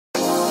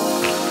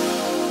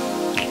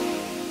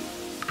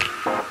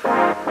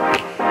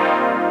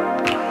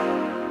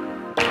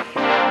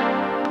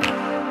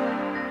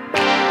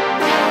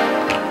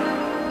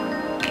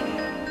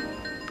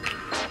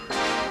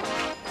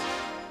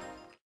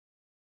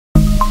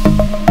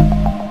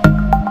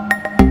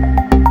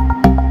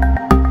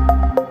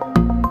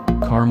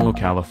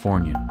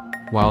California.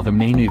 While the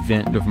main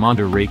event of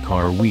Monterey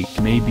Car Week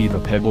may be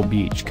the Pebble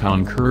Beach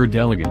Concours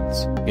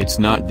d'Elegance, it's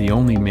not the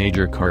only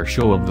major car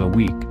show of the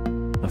week.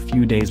 A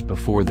few days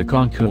before the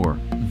concours,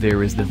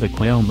 there is the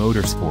Quail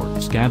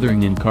Motorsports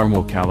Gathering in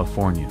Carmel,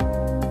 California.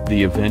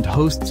 The event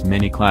hosts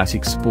many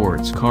classic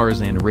sports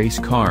cars and race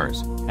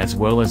cars, as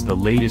well as the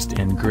latest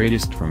and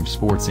greatest from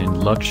sports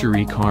and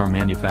luxury car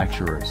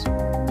manufacturers.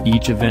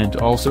 Each event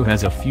also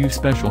has a few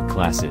special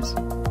classes.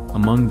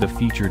 Among the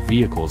featured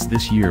vehicles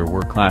this year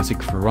were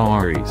classic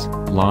Ferraris,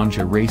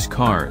 Lancia race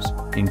cars,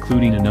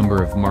 including a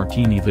number of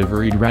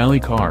Martini-liveried rally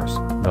cars,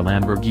 the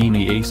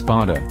Lamborghini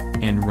Espada,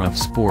 and rough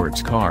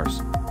sports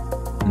cars.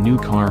 New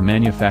car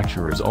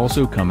manufacturers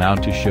also come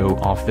out to show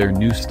off their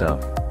new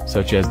stuff,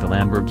 such as the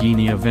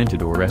Lamborghini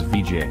Aventador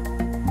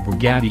SVJ.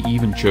 Bugatti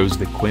even chose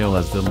the Quail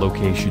as the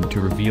location to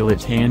reveal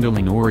its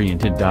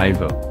handling-oriented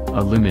Divo,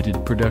 a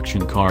limited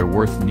production car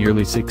worth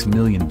nearly $6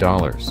 million.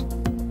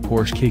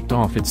 Porsche kicked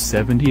off its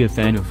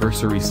 70th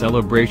anniversary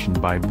celebration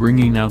by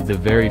bringing out the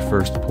very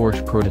first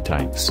Porsche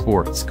prototype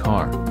sports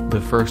car,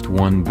 the first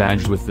one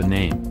badged with the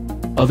name.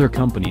 Other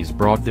companies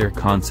brought their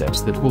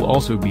concepts that will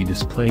also be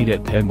displayed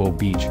at Pebble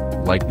Beach,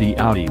 like the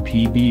Audi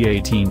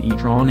PB18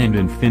 e-tron and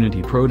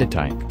Infiniti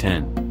Prototype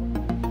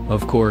 10.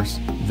 Of course,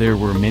 there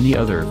were many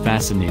other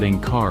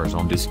fascinating cars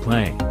on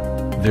display.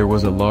 There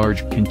was a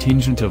large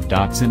contingent of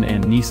Datsun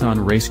and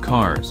Nissan race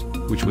cars,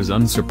 which was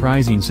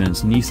unsurprising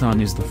since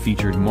Nissan is the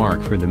featured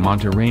marque for the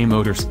Monterey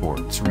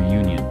Motorsports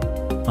reunion.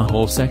 A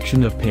whole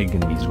section of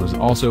Pagani's was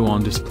also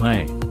on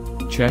display.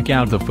 Check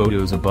out the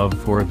photos above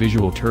for a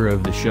visual tour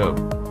of the show.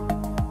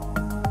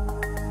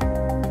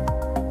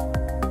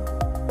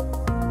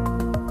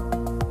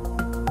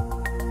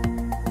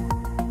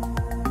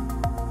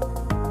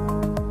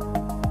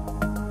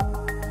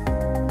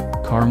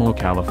 Carmel,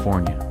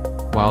 California.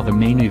 While the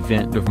main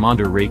event of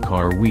Monterey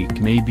Car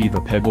Week may be the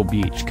Pebble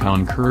Beach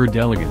Concours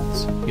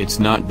d'Elegance, it's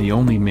not the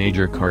only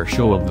major car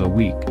show of the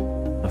week.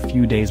 A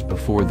few days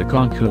before the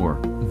concours,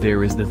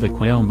 there is the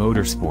Quail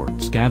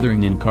Motorsports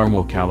Gathering in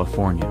Carmel,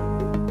 California.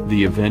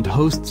 The event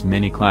hosts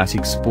many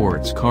classic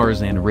sports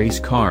cars and race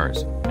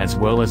cars, as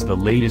well as the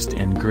latest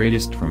and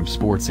greatest from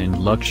sports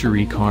and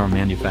luxury car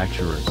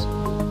manufacturers.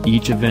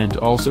 Each event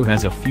also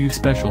has a few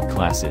special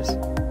classes.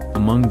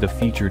 Among the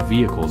featured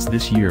vehicles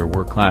this year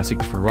were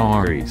classic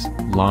Ferraris,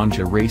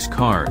 Lancia race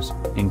cars,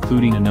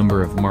 including a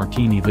number of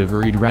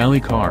Martini-liveried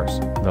rally cars,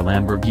 the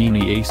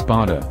Lamborghini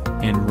Espada,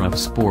 and rough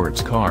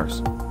sports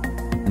cars.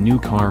 New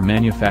car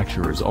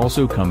manufacturers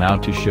also come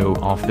out to show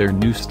off their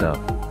new stuff,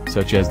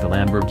 such as the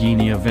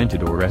Lamborghini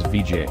Aventador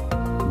SVJ.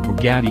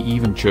 Bugatti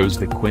even chose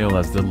the Quail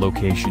as the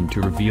location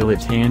to reveal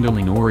its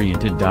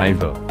handling-oriented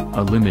Divo,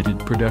 a limited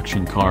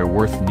production car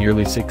worth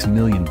nearly $6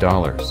 million.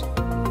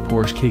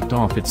 Porsche kicked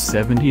off its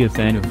 70th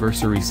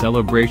anniversary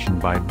celebration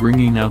by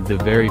bringing out the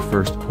very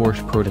first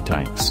Porsche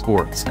prototype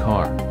sports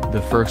car,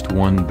 the first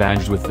one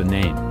badged with the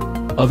name.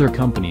 Other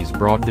companies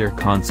brought their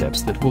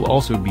concepts that will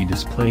also be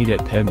displayed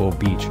at Pebble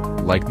Beach,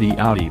 like the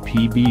Audi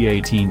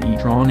PB18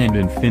 e-tron and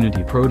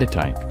Infiniti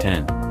Prototype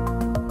 10.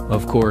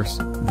 Of course,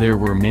 there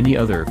were many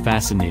other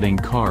fascinating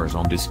cars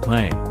on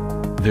display.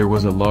 There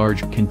was a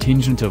large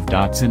contingent of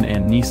Datsun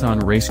and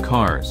Nissan race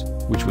cars,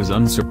 which was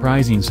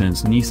unsurprising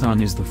since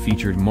Nissan is the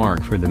featured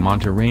marque for the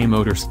Monterey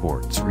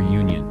Motorsports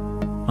reunion.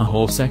 A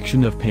whole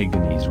section of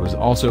Pagani's was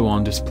also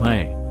on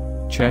display.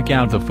 Check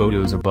out the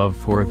photos above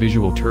for a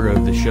visual tour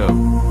of the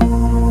show.